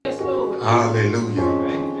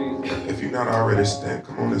Hallelujah. If you're not already stand,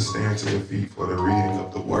 come on and stand to your feet for the reading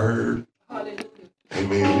of the word. Hallelujah.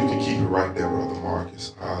 Amen. You can keep it right there, Brother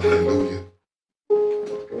Marcus. Hallelujah.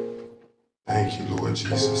 Thank you, Lord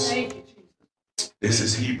Jesus. Thank you, Jesus. This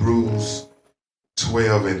is Hebrews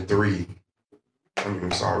 12 and 3.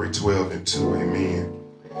 I'm sorry, 12 and 2. Amen.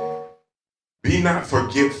 Be not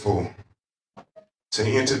forgetful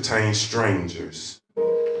to entertain strangers,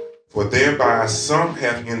 for thereby some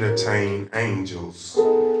have entertained angels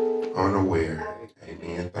unaware.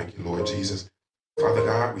 Amen. Thank you, Lord Jesus. Father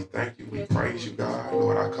God, we thank you. We praise you, God.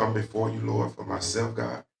 Lord, I come before you, Lord, for myself,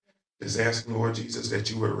 God. Just asking, Lord Jesus, that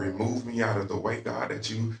you would remove me out of the way, God, that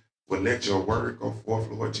you would let your word go forth,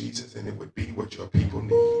 Lord Jesus, and it would be what your people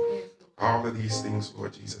need. All of these things,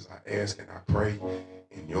 Lord Jesus, I ask and I pray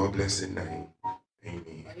in your blessed name.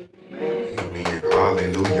 Amen. Amen.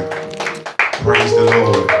 Hallelujah. Praise the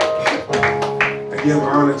Lord. I give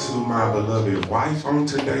honor to my beloved wife on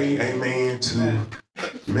today. Amen. To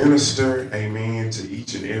minister. Amen. To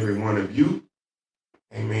each and every one of you.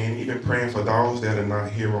 Amen. Even praying for those that are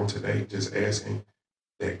not here on today. Just asking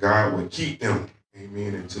that God would keep them.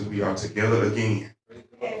 Amen. Until we are together again.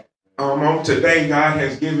 On today, God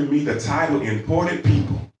has given me the title Important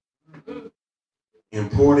People.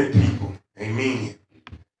 Important people. Amen.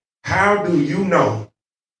 How do you know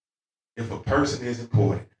if a person is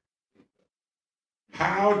important?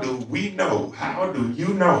 How do we know? How do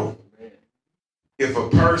you know if a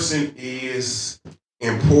person is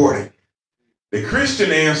important? The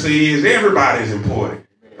Christian answer is everybody is important,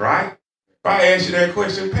 right? If I ask you that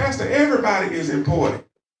question, Pastor, everybody is important.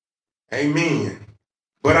 Amen.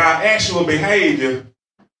 But our actual behavior,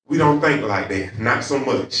 we don't think like that. Not so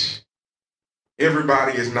much.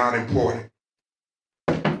 Everybody is not important.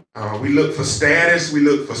 We look for status. We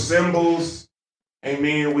look for symbols.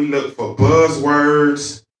 Amen. We look for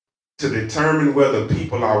buzzwords to determine whether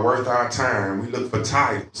people are worth our time. We look for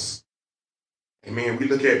titles. Amen. We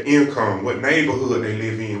look at income, what neighborhood they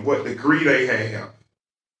live in, what degree they have,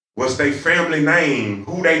 what's their family name,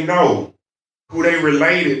 who they know, who they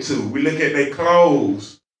related to. We look at their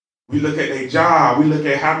clothes. We look at their job. We look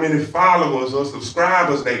at how many followers or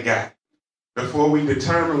subscribers they got. Before we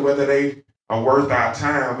determine whether they are worth our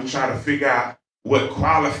time, we try to figure out what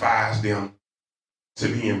qualifies them to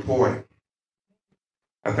be important.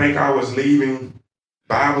 I think I was leaving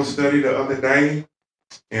Bible study the other day,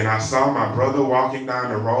 and I saw my brother walking down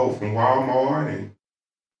the road from Walmart, and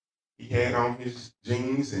he had on his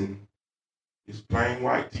jeans and his plain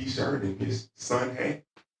white t-shirt and his sun hat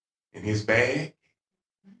and his bag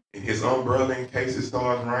and his umbrella in case it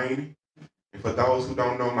starts raining. And for those who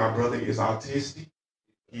don't know, my brother is autistic.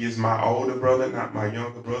 He is my older brother, not my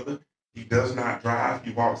younger brother. He does not drive.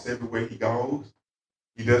 He walks everywhere he goes.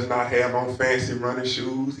 He does not have on fancy running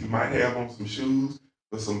shoes. He might have on some shoes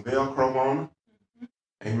with some Velcro on them.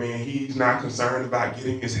 Amen. He's not concerned about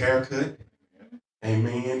getting his hair cut.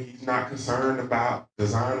 Amen. He's not concerned about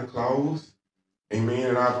designer clothes. Amen.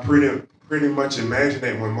 And I pretty much imagine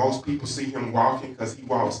that when most people see him walking, because he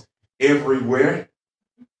walks everywhere,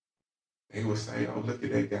 they would say, oh, look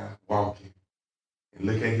at that guy walking. And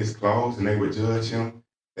look at his clothes, and they would judge him.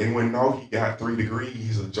 They wouldn't know he got 3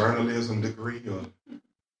 degrees, a journalism degree, or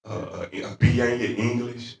a BA in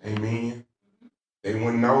English. Amen. They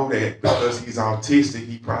wouldn't know that because he's autistic,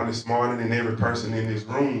 he's probably smarter than every person in this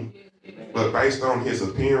room. But based on his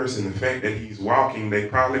appearance and the fact that he's walking, they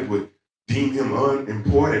probably would deem him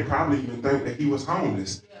unimportant, probably even think that he was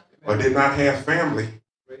homeless or did not have family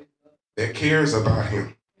that cares about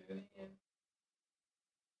him.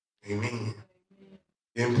 Amen.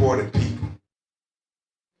 Important people.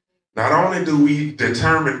 Not only do we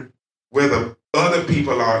determine whether other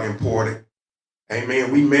people are important,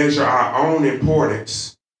 amen, we measure our own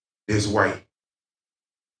importance this way.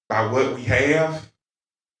 By what we have,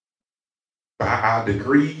 by our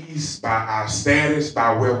degrees, by our status,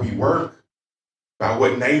 by where we work, by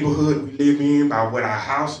what neighborhood we live in, by what our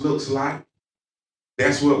house looks like.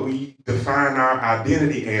 That's what we define our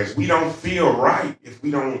identity as. We don't feel right if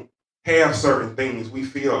we don't have certain things. We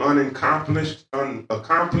feel unaccomplished.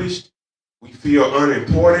 We feel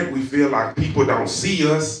unimportant. We feel like people don't see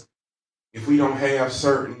us if we don't have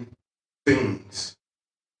certain things.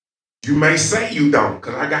 You may say you don't,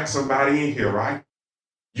 because I got somebody in here, right?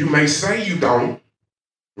 You may say you don't,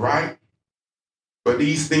 right? But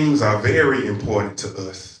these things are very important to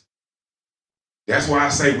us. That's why I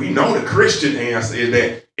say we know the Christian answer is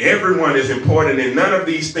that everyone is important and none of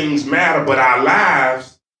these things matter, but our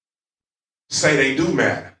lives say they do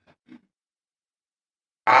matter.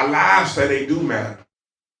 Our lives say they do matter.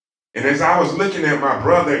 And as I was looking at my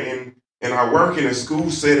brother in and I work in a school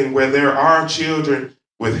setting where there are children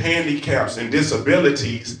with handicaps and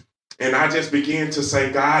disabilities. And I just began to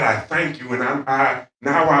say, God, I thank you. And I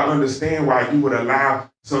now I understand why you would allow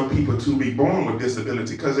some people to be born with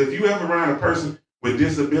disability. Because if you ever around a person with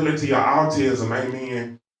disability or autism,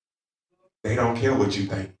 amen, they don't care what you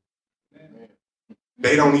think.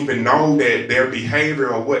 They don't even know that their behavior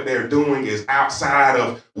or what they're doing is outside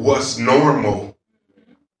of what's normal.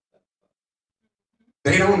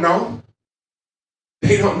 They don't know.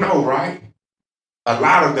 They don't know, right? A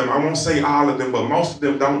lot of them, I won't say all of them, but most of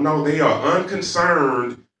them don't know. They are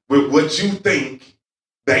unconcerned with what you think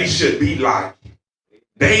they should be like.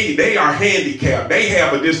 They are handicapped. They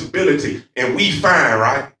have a disability, and we fine,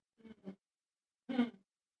 right?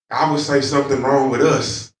 I would say something wrong with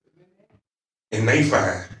us, and they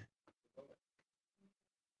fine.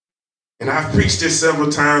 And I've preached this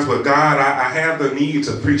several times, but God, I have the need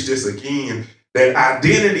to preach this again, that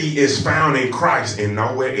identity is found in Christ and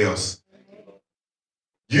nowhere else.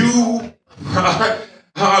 You,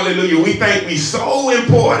 hallelujah, we think we so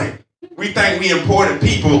important. We think we important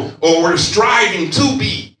people, or we're striving to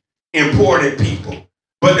be important people.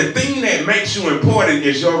 But the thing that makes you important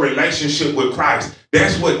is your relationship with Christ.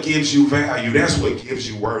 That's what gives you value. That's what gives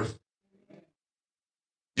you worth.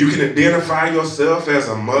 You can identify yourself as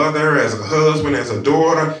a mother, as a husband, as a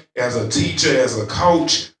daughter, as a teacher, as a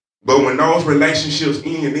coach. But when those relationships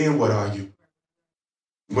end, then what are you?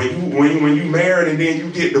 When you married and then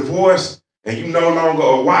you get divorced and you no longer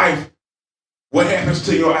a wife, what happens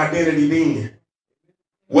to your identity then?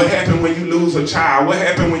 What happened when you lose a child? What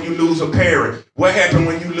happened when you lose a parent? What happened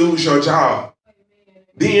when you lose your job?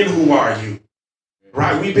 Then who are you?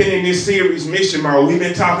 Right? We've been in this series, Mission Mode. We've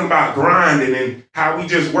been talking about grinding and how we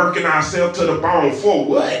just working ourselves to the bone. For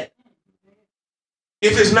what?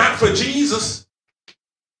 If it's not for Jesus,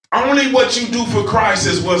 only what you do for Christ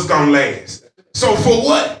is what's going to last. So for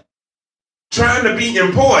what? Trying to be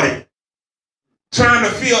important, trying to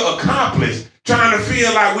feel accomplished, trying to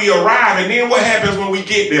feel like we arrive, and then what happens when we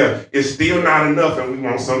get there? It's still not enough and we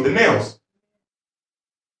want something else.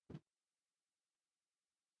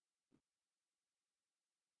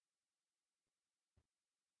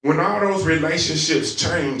 When all those relationships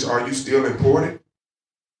change, are you still important?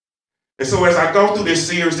 And so as I go through this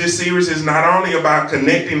series is not only about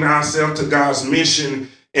connecting ourselves to God's mission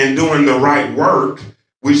and doing the right work,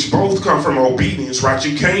 which both come from obedience, right?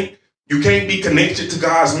 You can't be connected to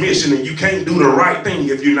God's mission and you can't do the right thing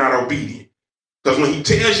if you're not obedient. Because when he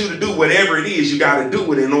tells you to do whatever it is, you got to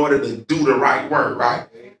do it in order to do the right work, right?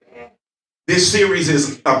 This series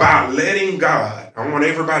is about letting God, I want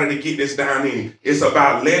everybody to get this down in. It's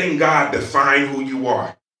about letting God define who you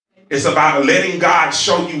are. It's about letting God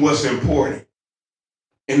show you what's important.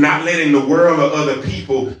 And not letting the world or other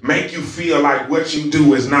people make you feel like what you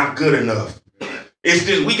do is not good enough. It's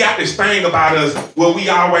just, we got this thing about us where we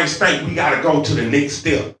always think we got to go to the next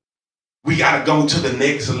step. We got to go to the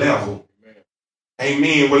next level.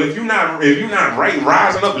 Amen. Well, if you're not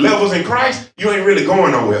rising up levels in Christ, you ain't really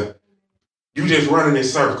going nowhere. You just running in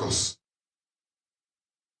circles.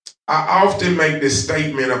 I often make this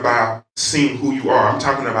statement about seeing who you are. I'm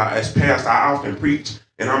talking about as pastor. I often preach,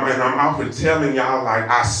 and I'm often telling y'all, like,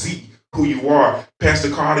 I see who you are. Pastor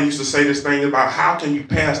Carter used to say this thing about how can you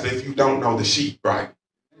pastor if you don't know the sheep, right?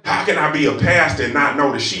 How can I be a pastor and not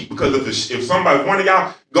know the sheep? Because if one of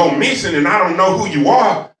y'all go missing and I don't know who you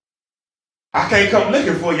are, I can't come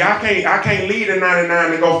looking for you. I can't lead the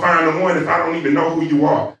 99 and go find the one if I don't even know who you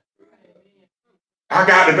are. I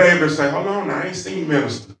got to be able to say, hold on, I ain't seen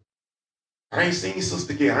Minister. I ain't seen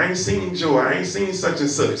Sister Gail. I ain't seen Joy. I ain't seen such and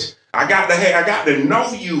such. I got to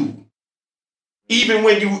know you. Even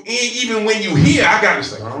when you hear, I got to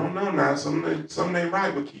say, I don't know now. Something ain't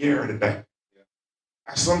right with Kiara today.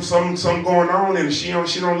 Something going on, and she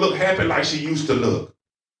don't look happy like she used to look.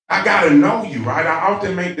 I got to know you, right? I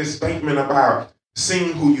often make this statement about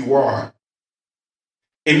seeing who you are.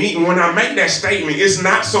 And even when I make that statement, it's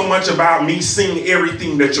not so much about me seeing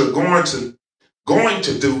everything that you're going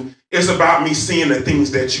to do. It's about me seeing the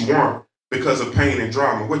things that you aren't because of pain and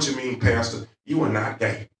drama. What you mean, Pastor? You are not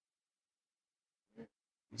gay.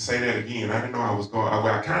 Say that again. I didn't know I was going. Well,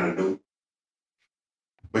 I kind of knew.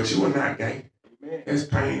 But you are not gay. That's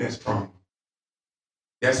pain. That's trauma.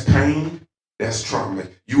 That's pain. That's trauma.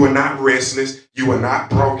 You are not restless. You are not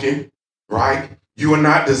broken, right? You are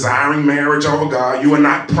not desiring marriage over God. You are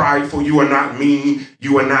not prideful. You are not mean.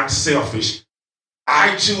 You are not selfish.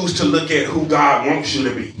 I choose to look at who God wants you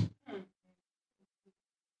to be.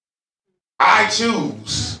 I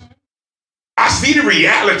choose. I see the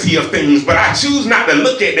reality of things, but I choose not to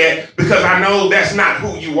look at that because I know that's not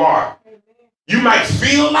who you are. You might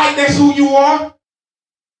feel like that's who you are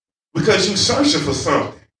because you're searching for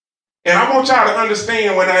something. And I want y'all to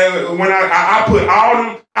understand when I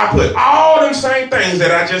put all them same things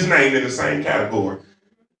that I just named in the same category.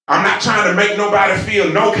 I'm not trying to make nobody feel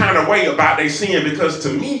no kind of way about their sin, because to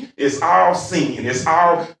me, it's all sin. It's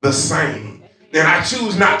all the same. And I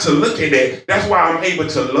choose not to look at that. That's why I'm able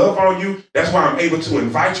to love on you. That's why I'm able to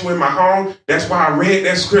invite you in my home. That's why I read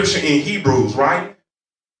that scripture in Hebrews, right?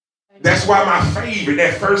 That's why my favorite,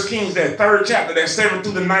 that 1 Kings, that 3rd chapter, that 7th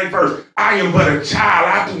through the 9th verse. I am but a child.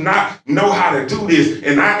 I do not know how to do this.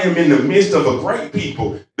 And I am in the midst of a great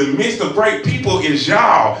people. The midst of great people is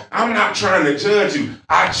y'all. I'm not trying to judge you.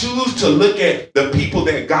 I choose to look at the people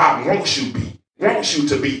that God wants you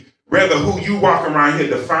to be. Rather who you walk around here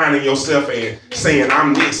defining yourself as, saying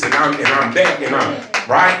I'm this and I'm that and I'm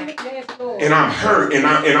right. And I'm hurt and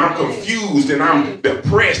I'm confused and I'm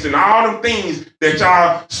depressed and all them things that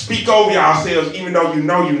y'all speak over yourselves, even though you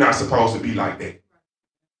know you're not supposed to be like that.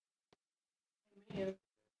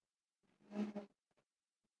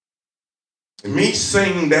 Me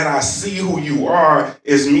saying that I see who you are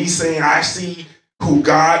is me saying I see who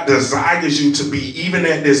God desires you to be, even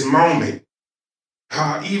at this moment.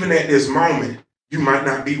 Even at this moment, you might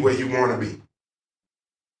not be where you want to be.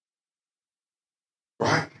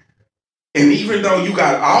 Right? And even though you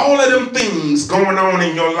got all of them things going on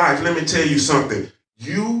in your life, let me tell you something.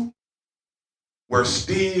 You were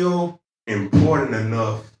still important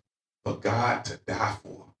enough for God to die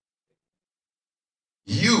for.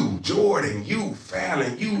 You, Jordan, you,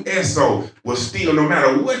 Fallon, you, Esso, was still, no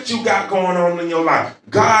matter what you got going on in your life,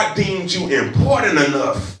 God deemed you important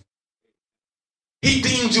enough. He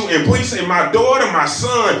deemed you important. He said, my daughter, my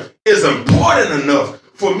son is important enough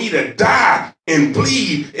for me to die and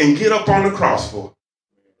bleed and get up on the cross for.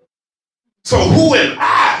 So who am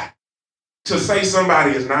I to say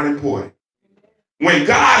somebody is not important? When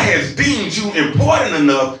God has deemed you important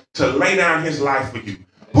enough to lay down his life for you.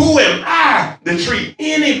 Who am I to treat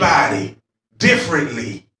anybody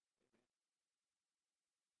differently?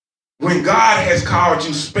 When God has called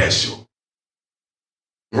you special.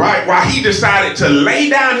 Right? While he decided to lay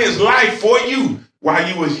down his life for you while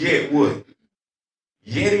you was yet what?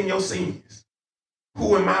 Yet in your sins.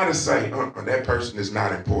 Who am I to say, that person is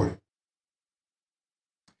not important?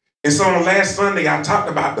 And so on last Sunday, I talked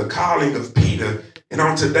about the calling of Peter. And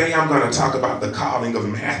on today, I'm going to talk about the calling of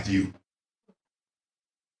Matthew.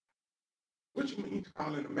 What you mean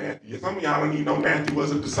calling of Matthew? Some of y'all don't even know Matthew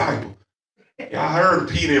was a disciple. Y'all heard of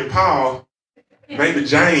Peter and Paul, maybe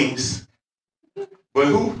James. But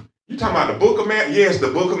who? You talking about the book of Matthew? Yes, the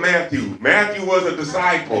book of Matthew. Matthew was a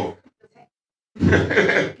disciple.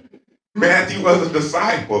 Matthew was a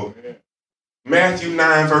disciple. Matthew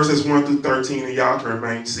 9, verses 1 through 13, and y'all can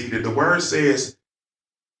remain seated. The word says,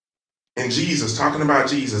 and Jesus, talking about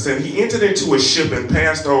Jesus, and he entered into a ship and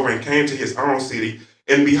passed over and came to his own city.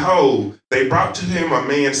 And behold, they brought to him a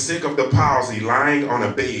man sick of the palsy, lying on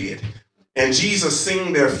a bed. And Jesus,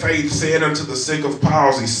 seeing their faith, said unto the sick of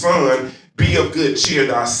palsy, Son, be of good cheer,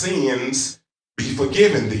 thy sins be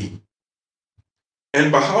forgiven thee.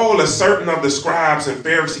 And behold, a certain of the scribes and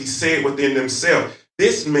Pharisees said within themselves,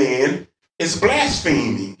 This man is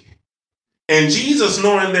blaspheming. And Jesus,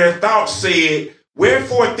 knowing their thoughts, said,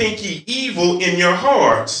 Wherefore think ye evil in your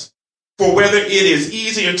hearts? For whether it is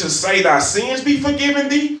easier to say thy sins be forgiven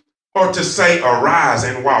thee, or to say arise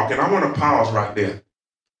and walk. And I want to pause right there.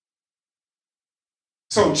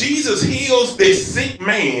 So Jesus heals this sick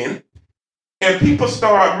man, and people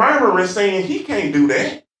start murmuring, saying he can't do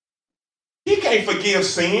that. He can't forgive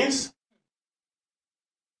sins.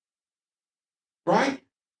 Right?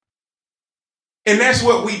 And that's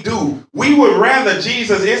what we do. We would rather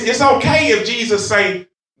Jesus, it's okay if Jesus say,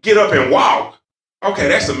 get up and walk. Okay,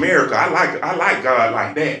 that's a miracle. I like God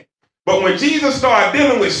like that. But when Jesus started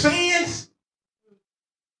dealing with sins,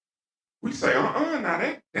 we say,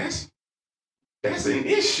 now that's an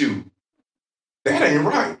issue. That ain't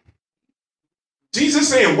right. Jesus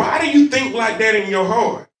saying, why do you think like that in your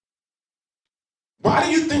heart? Why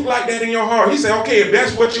do you think like that in your heart? He said, okay, if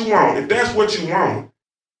that's what you want,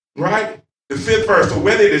 right? The 5th verse, for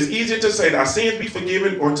whether it is easier to say thy sins be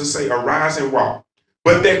forgiven or to say arise and walk.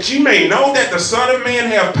 But that you may know that the Son of Man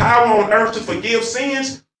have power on earth to forgive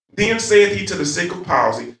sins, then said he to the sick of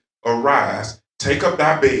palsy, arise, take up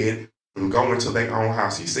thy bed, and go into their own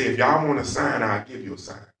house. He said, if y'all want a sign, I'll give you a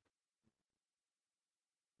sign.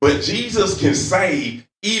 But Jesus can save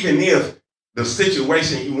even if the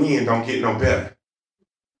situation you in don't get no better.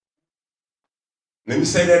 Let me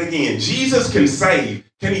say that again. Jesus can save.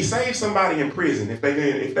 Can he save somebody in prison if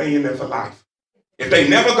they in there for life? If they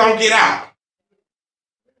never gonna get out?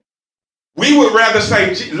 We would rather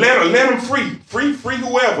say, let them free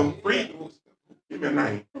whoever, free, give me a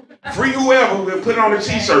name, free whoever, we'll put it on a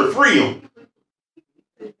t-shirt, free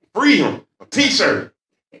them, a t-shirt.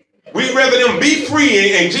 We'd rather them be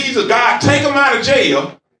free and Jesus, God, take them out of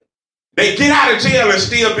jail. They get out of jail and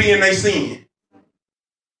still be in their sin.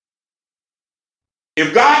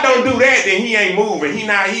 If God don't do that, then he ain't moving.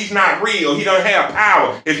 He's not real. He don't have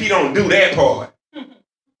power if he don't do that part.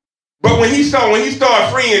 But when he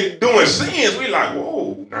start freeing doing sins, we like,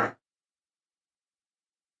 whoa, nah.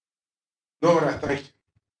 Lord, I thank you.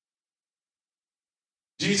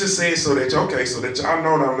 Jesus said so that y'all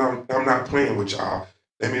know I'm not playing with y'all.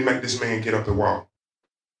 Let me make this man get up and walk.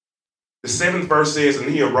 The 7th verse says, and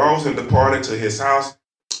he arose and departed to his house.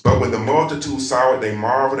 But when the multitude saw it, they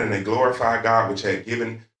marveled and they glorified God, which had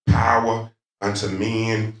given power unto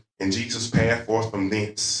men. And Jesus passed forth from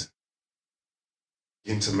thence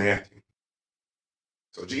into Matthew.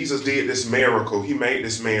 So Jesus did this miracle. He made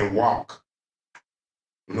this man walk.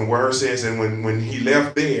 And the word says that when he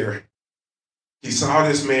left there, he saw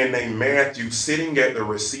this man named Matthew sitting at the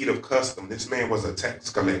receipt of custom. This man was a tax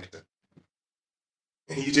collector.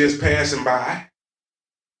 And he just passing by.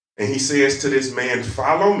 And he says to this man,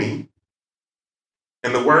 follow me.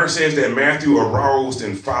 And the word says that Matthew arose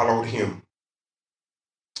and followed him.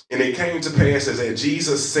 And it came to pass as that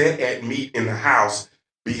Jesus sat at meat in the house,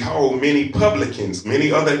 behold, many publicans,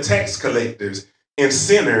 many other tax collectors and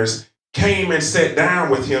sinners came and sat down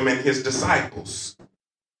with him and his disciples.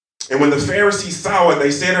 And when the Pharisees saw it,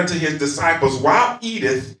 they said unto his disciples, why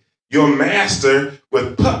eateth your master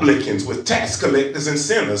with publicans, with tax collectors and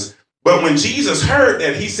sinners? But when Jesus heard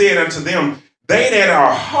that, he said unto them, they that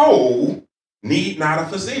are whole need not a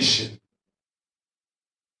physician,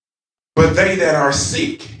 but they that are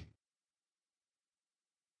sick.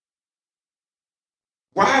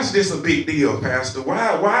 Why is this a big deal, Pastor?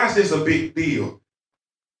 Why is this a big deal?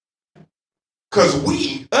 Because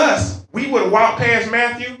we would have walked past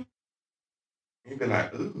Matthew and be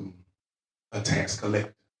like, ooh, a tax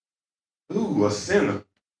collector. Ooh, a sinner.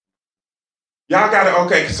 Y'all got to,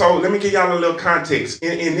 okay, so let me give y'all a little context.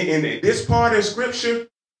 In this part of Scripture,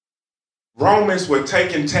 Romans were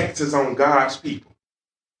taking taxes on God's people.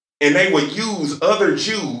 And they would use other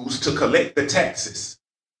Jews to collect the taxes.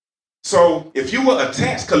 So if you were a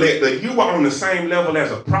tax collector, you were on the same level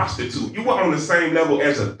as a prostitute. You were on the same level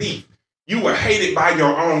as a thief. You were hated by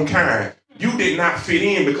your own kind. You did not fit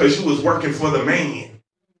in because you was working for the man.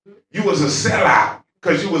 You was a sellout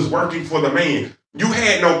because you was working for the man. You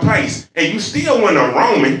had no place, and you still weren't a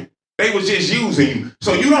Roman. They was just using you.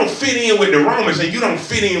 So you don't fit in with the Romans, and you don't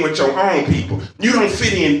fit in with your own people. You don't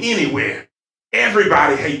fit in anywhere.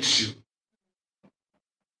 Everybody hates you.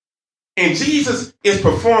 And Jesus is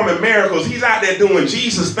performing miracles. He's out there doing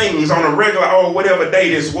Jesus things on a regular or whatever day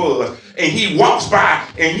this was. And he walks by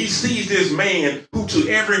and he sees this man who to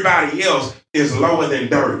everybody else is lower than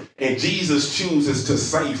dirt. And Jesus chooses to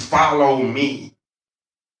say, follow me.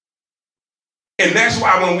 And that's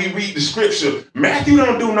why when we read the scripture, Matthew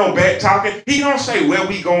don't do no back talking. He don't say, where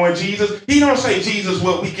we going, Jesus. He don't say, Jesus,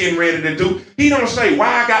 what we getting ready to do. He don't say,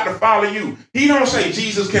 why I got to follow you. He don't say,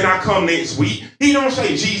 Jesus, can I come next week? He don't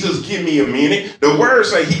say, Jesus, give me a minute. The word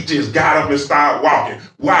say he just got up and started walking.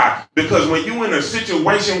 Why? Because when you in a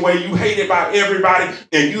situation where you hated by everybody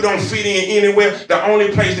and you don't fit in anywhere, the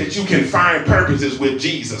only place that you can find purpose is with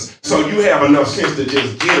Jesus. So you have enough sense to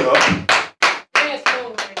just get up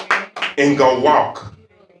and go walk.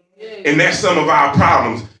 And that's some of our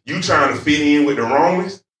problems. You trying to fit in with the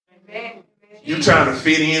Romans. You trying to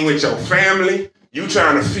fit in with your family. You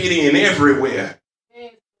trying to fit in everywhere.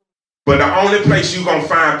 But the only place you're going to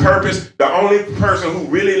find purpose, the only person who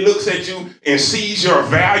really looks at you and sees your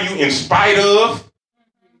value in spite of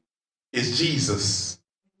is Jesus.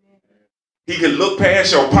 He can look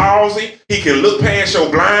past your palsy. He can look past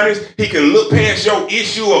your blindness. He can look past your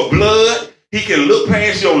issue of blood. He can look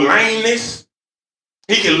past your lameness.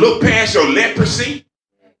 He can look past your leprosy.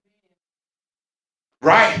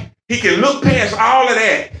 Right? He can look past all of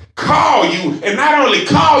that, call you, and not only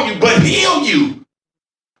call you, but heal you.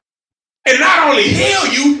 And not only heal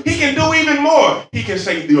you, he can do even more. He can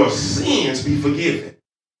say, your sins be forgiven.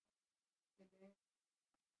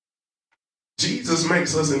 Jesus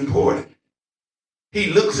makes us important. He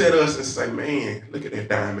looks at us and say, man, look at that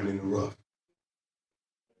diamond in the rough.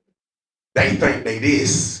 They think they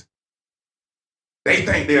this. They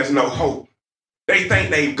think there's no hope. They think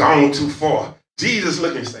they've gone too far. Jesus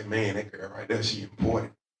look and say, man, that girl right there, she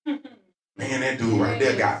important. Man, that dude right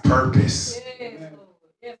there got purpose.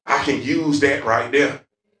 I can use that right there.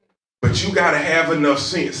 But you got to have enough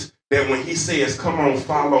sense that when he says, come on,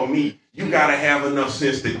 follow me, you got to have enough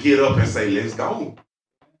sense to get up and say, let's go.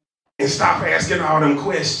 And stop asking all them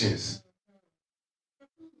questions.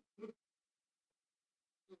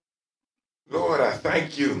 Lord, I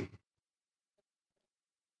thank you.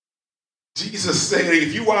 Jesus said,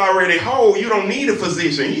 if you already whole, you don't need a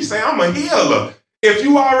physician. He said, I'm a healer. If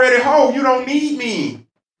you already whole, you don't need me.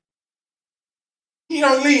 He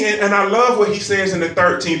don't need it. And I love what he says in the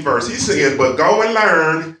 13th verse. He says, but go and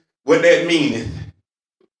learn what that meaneth.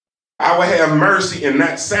 I will have mercy and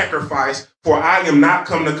not sacrifice, for I am not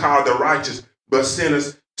come to call the righteous, but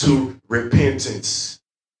sinners to repentance.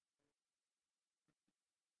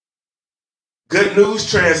 Good News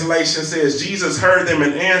Translation says, Jesus heard them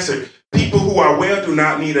and answered, people who are well do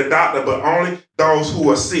not need a doctor, but only those who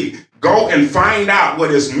are sick. Go and find out what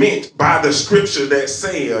is meant by the scripture that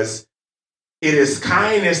says, it is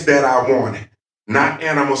kindness that I wanted, not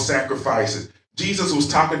animal sacrifices. Jesus was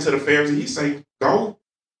talking to the Pharisees. He said, go.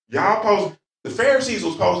 The Pharisees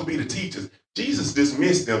were supposed to be the teachers. Jesus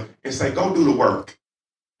dismissed them and said, go do the work.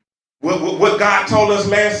 What God told us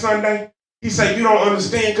last Sunday, he said, you don't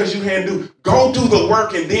understand because you hadn't do. Go do the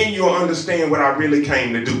work and then you'll understand what I really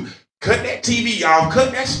came to do. Cut that TV off,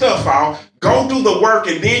 cut that stuff off, go do the work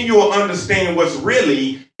and then you'll understand what's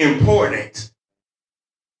really important.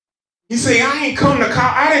 He said, I didn't come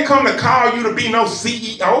to call you to be no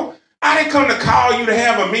CEO. I didn't come to call you to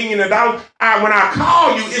have $1 million. When I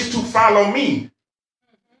call you, it's to follow me.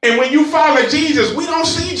 And when you follow Jesus, we don't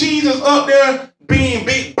see Jesus up there being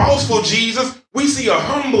big, boastful Jesus. We see a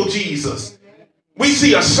humble Jesus. We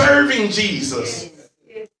see a serving Jesus.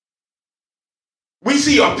 We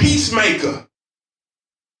see a peacemaker.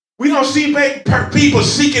 We don't see people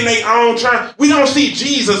seeking their own turn. We don't see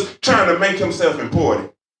Jesus trying to make himself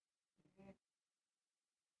important.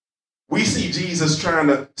 We see Jesus trying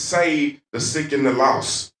to save the sick and the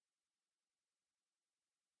lost.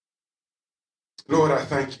 Lord, I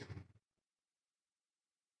thank you.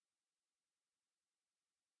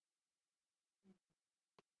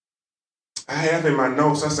 I have in my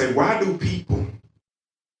notes, I say, why do people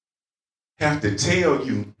have to tell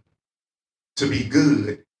you to be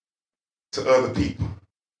good to other people?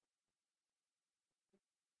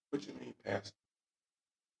 What you mean, Pastor?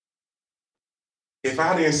 If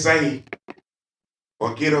I didn't say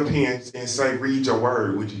or get up here and say, read your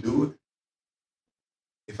word, would you do it?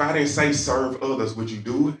 If I didn't say serve others, would you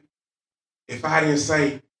do it? If I didn't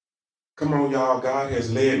say, come on, y'all, God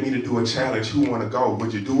has led me to do a challenge, who want to go?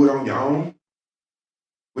 Would you do it on your own?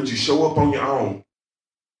 Would you show up on your own?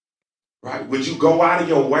 Right? Would you go out of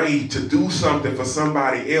your way to do something for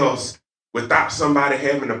somebody else without somebody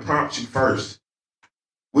having to prompt you first?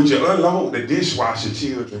 Would you unload the dishwasher,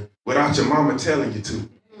 children, without your mama telling you to?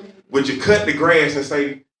 Would you cut the grass and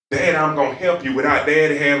say, Dad, I'm going to help you, without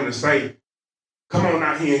Daddy having to say, come on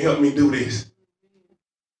out here and help me do this?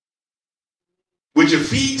 Would you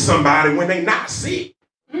feed somebody when they not sick?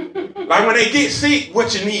 Like when they get sick,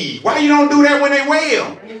 what you need? Why you don't do that when they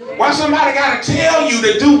well? Why somebody got to tell you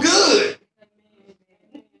to do good?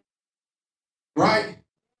 Right?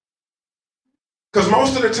 Because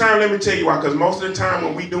most of the time, let me tell you why, because most of the time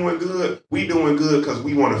when we doing good because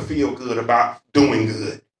we want to feel good about doing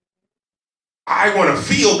good. I want to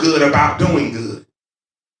feel good about doing good.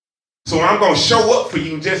 So I'm going to show up for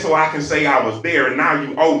you just so I can say I was there and now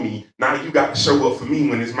you owe me. Now you got to show up for me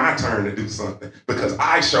when it's my turn to do something because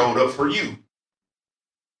I showed up for you.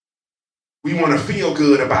 We want to feel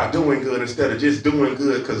good about doing good instead of just doing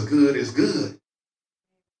good because good is good.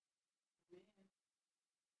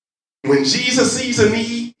 When Jesus sees a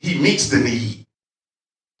need, he meets the need.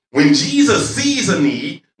 When Jesus sees a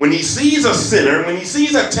need, when he sees a sinner, when he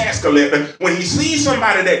sees a tax collector, when he sees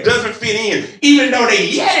somebody that doesn't fit in, even though they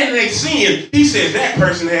yet in their sin, he says that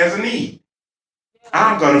person has a need.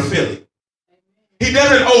 I'm going to fill it. He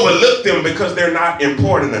doesn't overlook them because they're not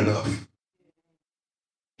important enough.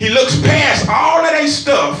 He looks past all of their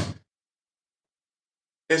stuff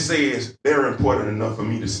and says, they're important enough for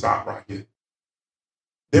me to stop right here.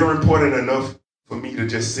 They're important enough for me to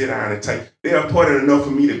just sit down and take. They're important enough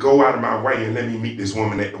for me to go out of my way and let me meet this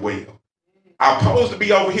woman at the well. I'm supposed to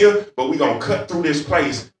be over here, but we're going to cut through this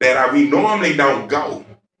place that we normally don't go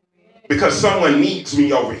because someone needs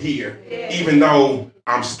me over here, even though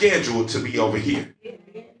I'm scheduled to be over here.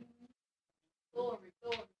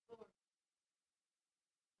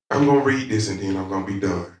 I'm going to read this and then I'm going to be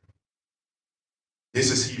done. This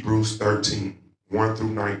is Hebrews 13. 1 through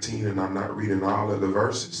 19, and I'm not reading all of the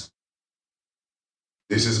verses.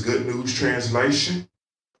 This is Good News Translation.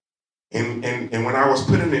 And when I was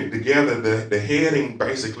putting it together, the heading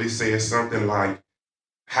basically says something like,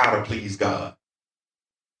 how to please God.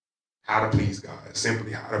 how to please God.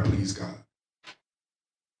 Simply how to please God.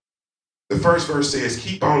 The first verse says,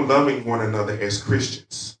 keep on loving one another as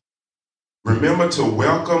Christians. Remember to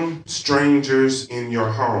welcome strangers in your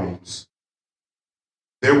homes.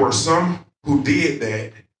 There were some who did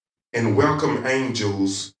that and welcomed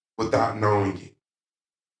angels without knowing it.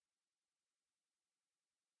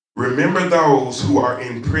 Remember those who are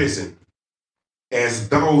in prison as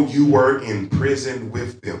though you were in prison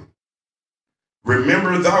with them.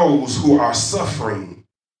 Remember those who are suffering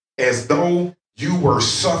as though you were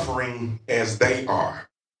suffering as they are.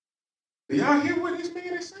 Do y'all hear what this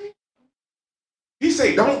man is saying? He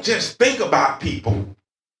say, don't just think about people.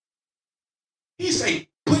 He say,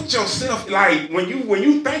 put yourself, like when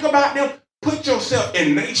you think about them, put yourself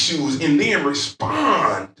in their shoes and then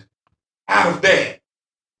respond out of that.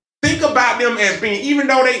 Think about them as being, even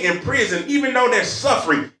though they're in prison, even though they're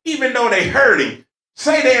suffering, even though they're hurting,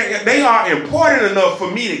 say they are important enough for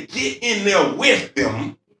me to get in there with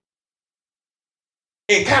them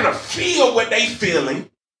and kind of feel what they're feeling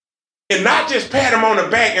and not just pat them on the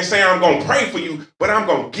back and say, I'm going to pray for you, but I'm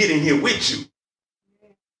going to get in here with you.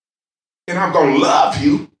 And I'm going to love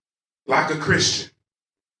you like a Christian.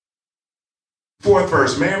 Fourth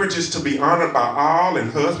verse, marriage is to be honored by all,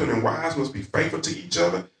 and husband and wives must be faithful to each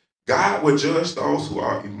other. God will judge those who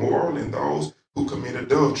are immoral and those who commit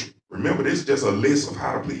adultery. Remember, this is just a list of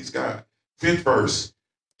how to please God. Fifth verse,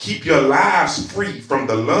 keep your lives free from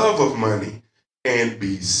the love of money and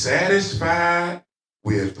be satisfied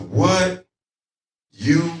with what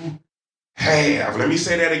you have. Let me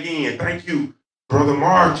say that again. Thank you, Brother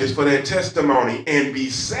Marcus, for that testimony. And be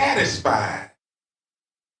satisfied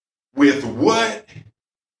with what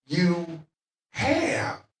you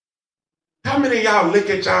have. How many of y'all look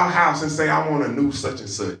at y'all house and say, I want a new such and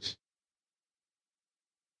such?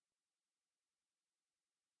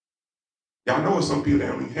 Y'all know some people that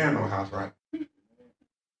don't even have no house, right?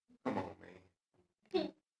 Come on, man.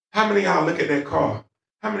 How many of y'all look at that car?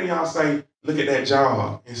 How many of y'all say, look at that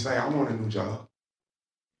job and say, I want a new job?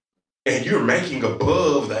 And you're making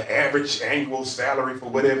above the average annual salary for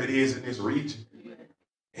whatever it is in this region.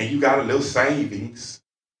 And you got a little savings.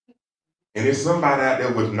 And there's somebody out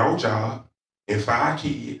there with no job and 5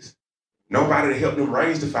 kids. Nobody to help them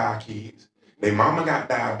raise the 5 kids. Their mama got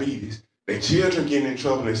diabetes. Their children getting in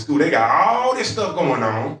trouble in school. They got all this stuff going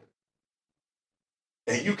on.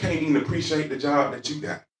 And you can't even appreciate the job that you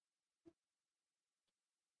got.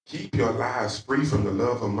 Keep your lives free from the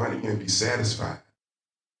love of money and be satisfied.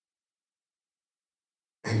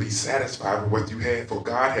 And be satisfied with what you had, for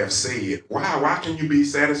God have said. Why can you be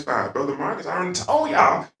satisfied? Brother Marcus, I already told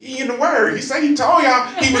y'all. He in the Word. He said he told y'all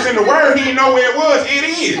he was in the Word. He didn't know where it was. It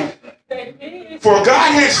is. For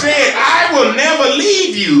God has said, I will never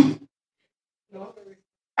leave you.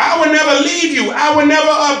 I will never leave you. I will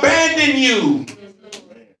never abandon you.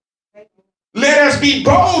 Let us be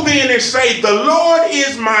bold then and say, the Lord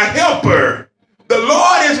is my helper. The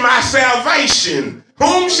Lord is my salvation.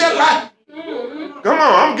 Whom shall I? Come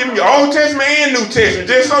on, I'm giving you Old Testament and New Testament,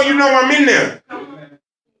 just so you know I'm in there.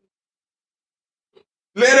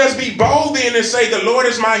 Let us be bold then and say, the Lord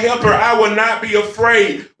is my helper. I will not be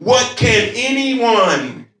afraid. What can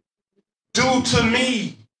anyone do to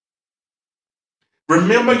me?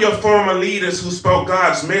 Remember your former leaders who spoke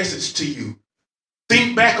God's message to you.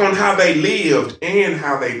 Think back on how they lived and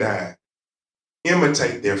how they died.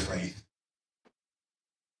 Imitate their faith.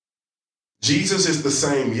 Jesus is the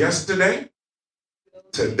same yesterday,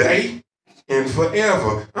 today, and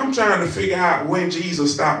forever. I'm trying to figure out when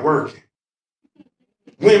Jesus stopped working.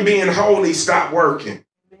 When being holy stopped working.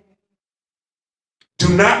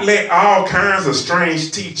 Do not let all kinds of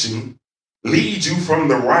strange teaching lead you from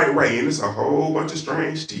the right way. And it's a whole bunch of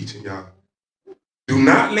strange teaching, y'all. Do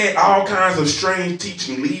not let all kinds of strange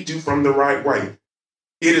teaching lead you from the right way.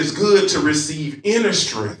 It is good to receive inner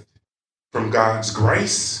strength from God's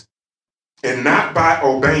grace and not by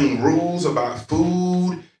obeying rules about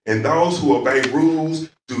food, and those who obey rules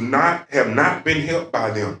have not been helped by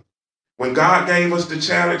them. When God gave us the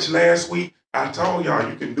challenge last week, I told y'all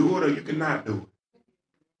you can do it or you cannot do it.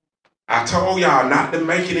 I told y'all not to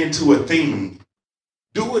make it into a thing.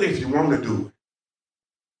 Do it if you want to do it.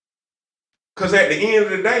 Because at the end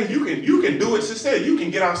of the day, you can do it successfully. You can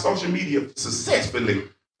get on social media successfully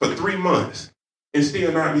for 3 months and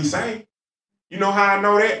still not be saved. You know how I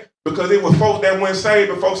know that? Because it was folks that weren't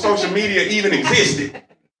saved before social media even existed.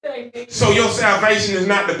 So your salvation is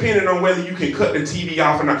not dependent on whether you can cut the TV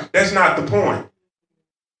off or not. That's not the point.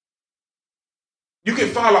 You can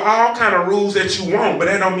follow all kind of rules that you want, but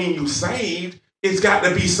that don't mean you saved. It's got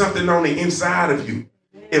to be something on the inside of you.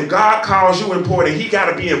 If God calls you important, he got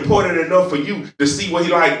to be important enough for you to see what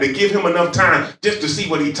he like, to give him enough time just to see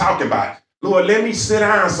what he's talking about. Lord, let me sit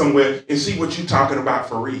down somewhere and see what you're talking about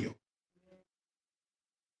for real.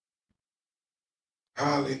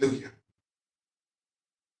 Hallelujah.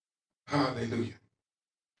 Hallelujah.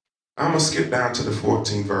 I'm going to skip down to the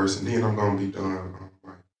 14th verse and then I'm going to be done.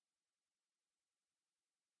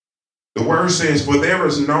 The word says, for there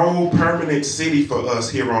is no permanent city for us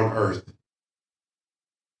here on earth.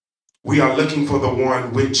 We are looking for the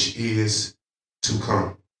one which is to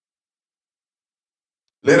come.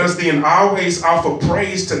 Let us then always offer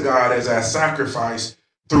praise to God as our sacrifice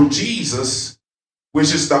through Jesus,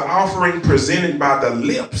 which is the offering presented by the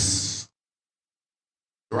lips.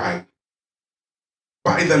 Right?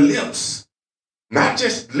 By the lips. Not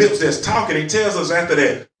just lips that's talking. It tells us after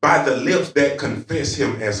that, by the lips that confess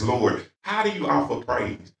him as Lord. How do you offer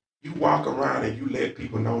praise? You walk around and you let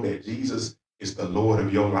people know that Jesus is the Lord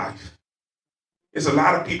of your life. There's a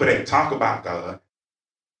lot of people that talk about God,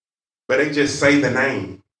 but they just say the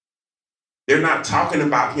name. They're not talking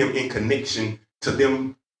about him in connection to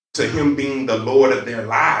him being the Lord of their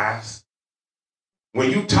lives.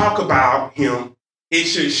 When you talk about him, it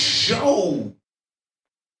should show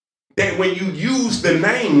that when you use the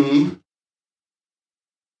name,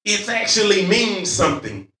 it actually means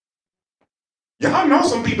something. Y'all know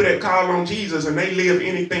some people that call on Jesus and they live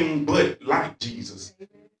anything but like Jesus.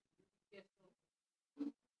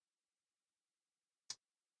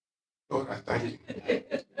 Lord, I thank you.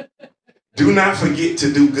 Do not forget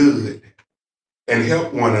to do good and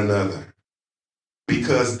help one another,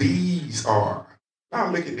 because these are,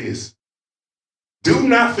 now look at this. Do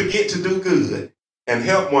not forget to do good and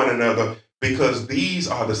help one another, because these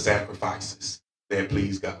are the sacrifices that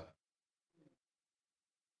please God.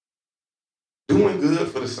 Doing good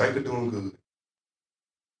for the sake of doing good.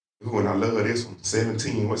 Ooh, and I love this one.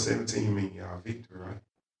 17. What 17 mean, y'all? Victory, right?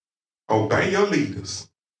 Obey your leaders.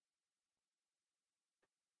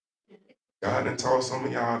 God done told some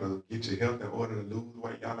of y'all to get your health in order to lose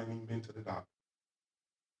weight. Y'all ain't even been to the doctor.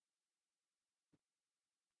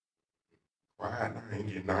 Quiet, I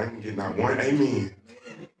ain't getting not one amen.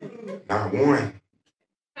 Not one.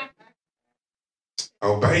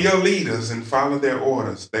 Obey your leaders and follow their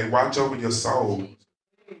orders. They watch over your souls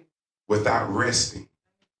without resting.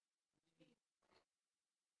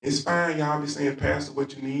 It's fine, y'all be saying, Pastor,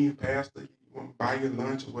 what you need, Pastor, you want to buy your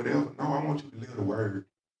lunch or whatever. No, I want you to live the word.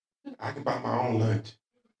 I can buy my own lunch.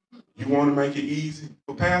 You want to make it easy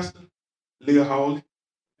for Pastor? Live holy.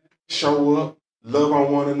 Show up. Love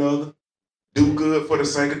on one another. Do good for the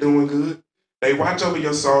sake of doing good. They watch over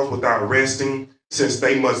your souls without resting, since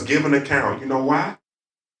they must give an account. You know why?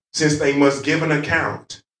 Since they must give an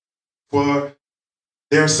account for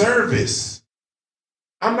their service.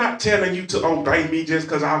 I'm not telling you to obey me just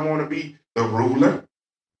because I want to be the ruler.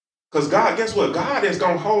 Because God, guess what? God is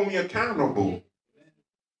going to hold me accountable.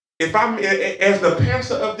 If I'm, as the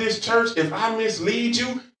pastor of this church, if I mislead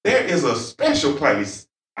you, there is a special place.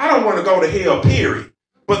 I don't want to go to hell, period.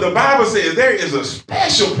 But the Bible says there is a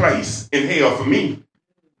special place in hell for me.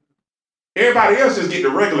 Everybody else just get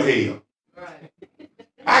the regular hell. Right.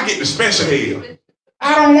 I get the special hell.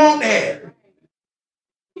 I don't want that.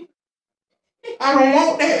 I don't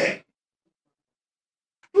want that.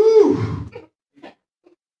 Woo.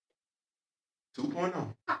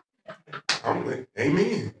 2.0. I'm like,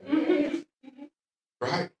 amen.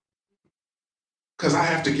 Right? Because I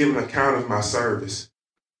have to give an account of my service.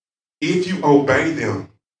 If you obey them,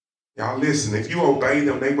 y'all listen, if you obey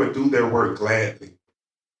them, they will do their work gladly.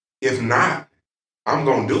 If not, I'm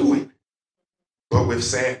going to do it, but with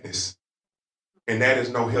sadness. And that is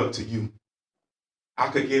no help to you. I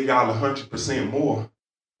could give y'all 100% more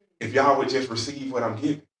if y'all would just receive what I'm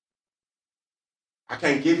giving. I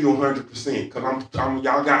can't give you 100% because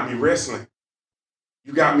y'all got me wrestling.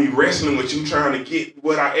 You got me wrestling with you trying to get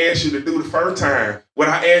what I asked you to do the first time, what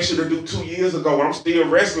I asked you to do 2 years ago. I'm still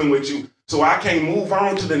wrestling with you. So I can't move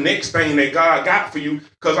on to the next thing that God got for you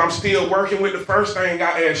because I'm still working with the first thing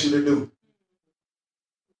I asked you to do.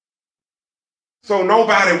 So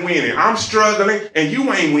nobody winning. I'm struggling and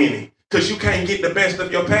you ain't winning because you can't get the best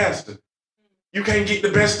of your pastor. You can't get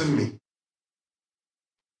the best of me.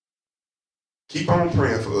 Keep on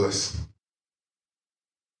praying for us.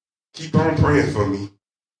 Keep on praying for me.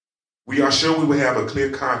 We are sure we will have a clear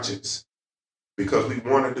conscience because we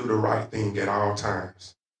want to do the right thing at all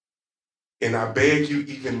times. And I beg you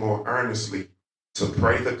even more earnestly to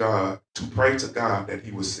pray to God that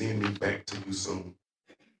he will send me back to you soon.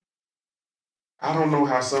 I don't know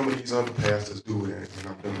how some of these other pastors do it, and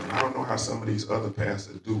I'm done. I don't know how some of these other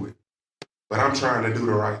pastors do it, but I'm trying to do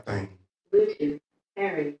the right thing.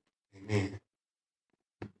 Amen.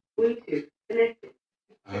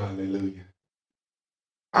 Hallelujah.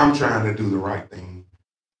 I'm trying to do the right thing.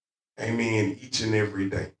 Amen. Each and every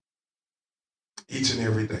day. Each and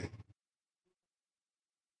every day.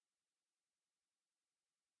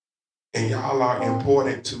 And y'all are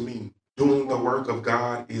important to me. Doing the work of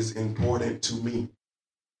God is important to me.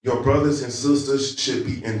 Your brothers and sisters should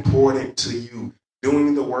be important to you.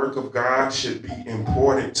 Doing the work of God should be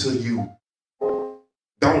important to you.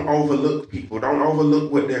 Don't overlook people. Don't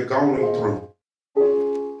overlook what they're going through.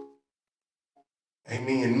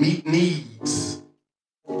 Amen. Meet needs.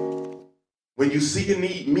 When you see a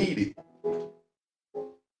need, meet it.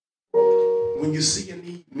 When you see a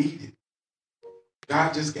need, meet it.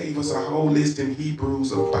 God just gave us a whole list in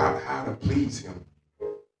Hebrews about how to please him.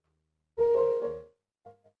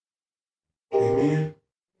 Amen.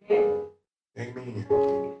 Amen.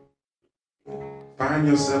 Find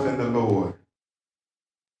yourself in the Lord.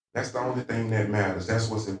 That's the only thing that matters. That's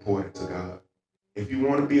what's important to God. If you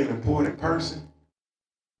want to be an important person,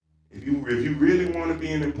 if you really want to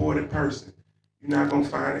be an important person, you're not going to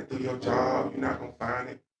find it through your job. You're not going to find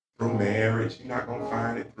it through marriage. You're not going to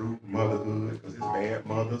find it through motherhood, because it's bad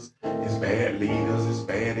mothers, it's bad leaders, it's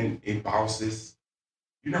bad in bosses.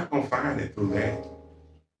 You're not going to find it through that.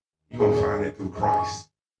 You're going to find it through Christ.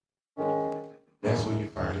 That's where you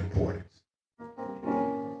find importance.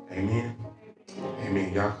 Amen.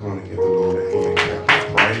 Amen. Y'all come on and give the Lord a hand clap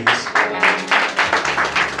of praise.